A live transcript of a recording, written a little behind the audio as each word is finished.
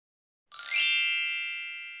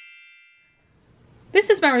This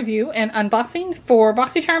is my review and unboxing for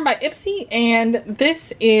Boxycharm by Ipsy, and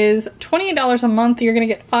this is $28 a month. You're going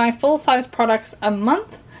to get 5 full-size products a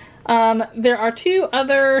month. There are 2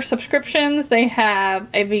 other subscriptions. They have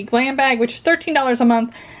the Glam Bag, which is $13 a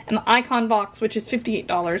month, and the Icon Box, which is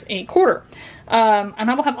 $58 a quarter. And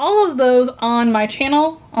I will have all of those on my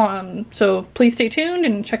channel, so please stay tuned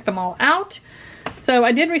and check them all out. So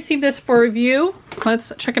I did receive this for review.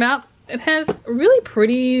 Let's check it out. It has a really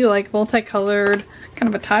pretty, like, multicolored,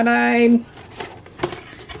 kind of a tie-dyed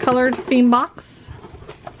colored theme box.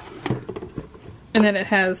 And then it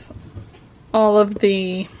has all of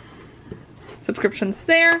the subscriptions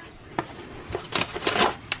there.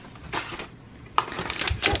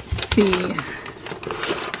 Let's see.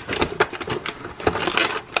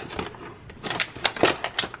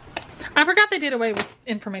 I forgot they did away with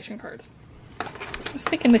information cards. I was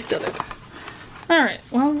thinking they still did. Alright,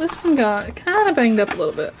 well, this one got kind of banged up a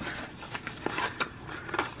little bit.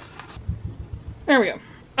 There we go.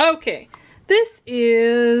 Okay, this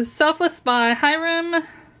is Selfless by Hiram,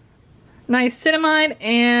 Niacinamide,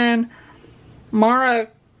 and Mara.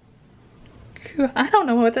 I don't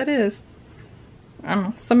know what that is. I don't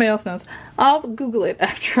know, somebody else knows. I'll Google it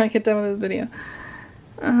after I get done with this video.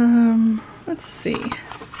 Let's see.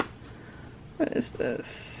 What is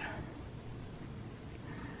this?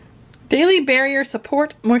 Daily Barrier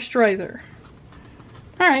Support Moisturizer.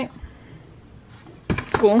 Alright.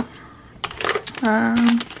 Cool.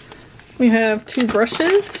 We have 2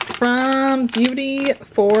 brushes from Beauty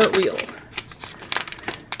for Real.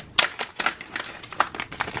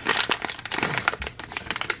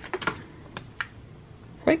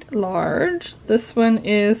 Quite large. This one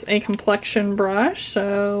is a complexion brush,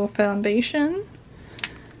 so foundation.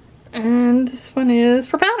 And this one is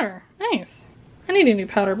for powder. Nice. I need a new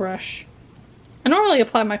powder brush. I normally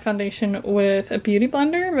apply my foundation with a beauty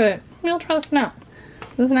blender, but I'll try this one out.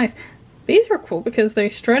 This is nice. These are cool because they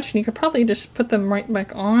stretch and you could probably just put them right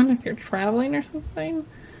back on if you're traveling or something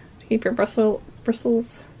to keep your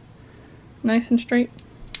bristles nice and straight.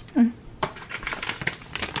 Okay.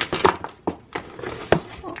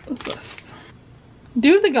 What is this?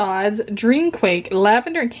 Do the Gods Dreamquake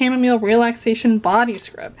Lavender and Chamomile Relaxation Body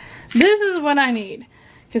Scrub. This is what I need.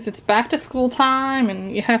 Because it's back to school time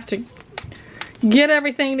and you have to get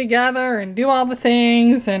everything together and do all the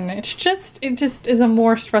things, and it just is a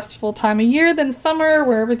more stressful time of year than summer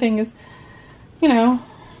where everything is, you know,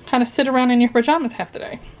 kind of sit around in your pajamas half the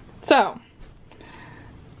day. So,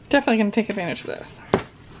 definitely going to take advantage of this.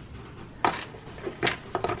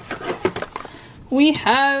 We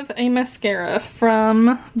have a mascara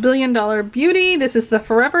from Billion Dollar Beauty. This is the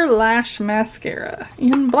Forever Lash Mascara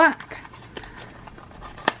in black.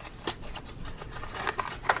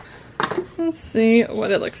 Let's see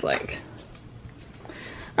what it looks like.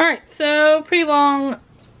 Alright, so pretty long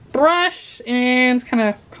brush and it's kind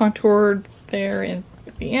of contoured there at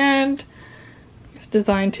the end. It's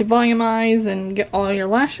designed to volumize and get all your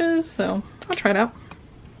lashes, so I'll try it out.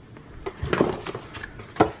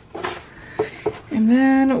 And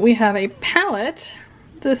then we have a palette.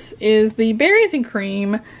 This is the Berries and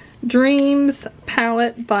Cream Dreams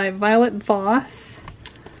palette by Violet Voss.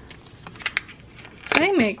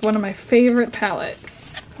 They make one of my favorite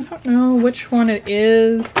palettes. I don't know which one it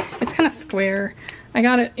is. It's kind of square. I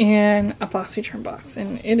got it in a Boxycharm box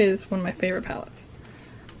and it is one of my favorite palettes.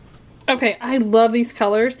 Okay, I love these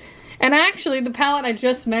colors. And actually the palette I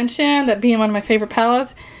just mentioned, that being one of my favorite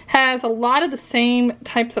palettes, has a lot of the same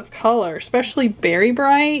types of color, especially Berry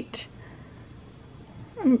Bright.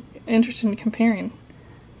 I'm interested in comparing.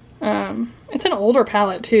 It's an older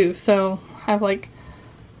palette too, so I've like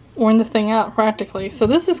worn the thing out practically. So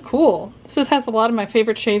this is cool. This just has a lot of my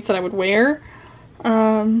favorite shades that I would wear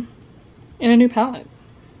in a new palette.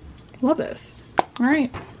 Love this.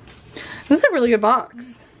 Alright. This is a really good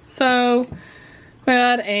box. So we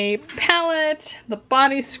had a palette, the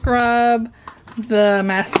body scrub, the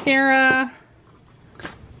mascara,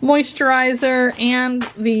 moisturizer, and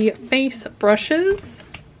the face brushes.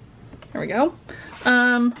 There we go.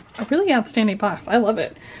 A really outstanding box. I love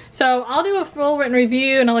it. So I'll do a full written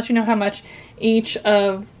review and I'll let you know how much each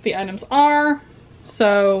of the items are.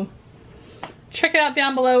 So check it out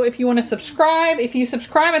down below if you want to subscribe. If you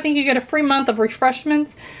subscribe, I think you get a free month of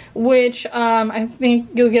refreshments, which I think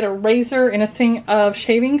you'll get a razor and a thing of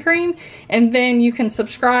shaving cream. And then you can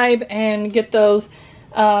subscribe and get those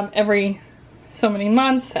every so many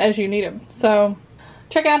months as you need them. So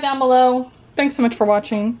check it out down below. Thanks so much for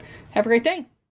watching. Have a great day.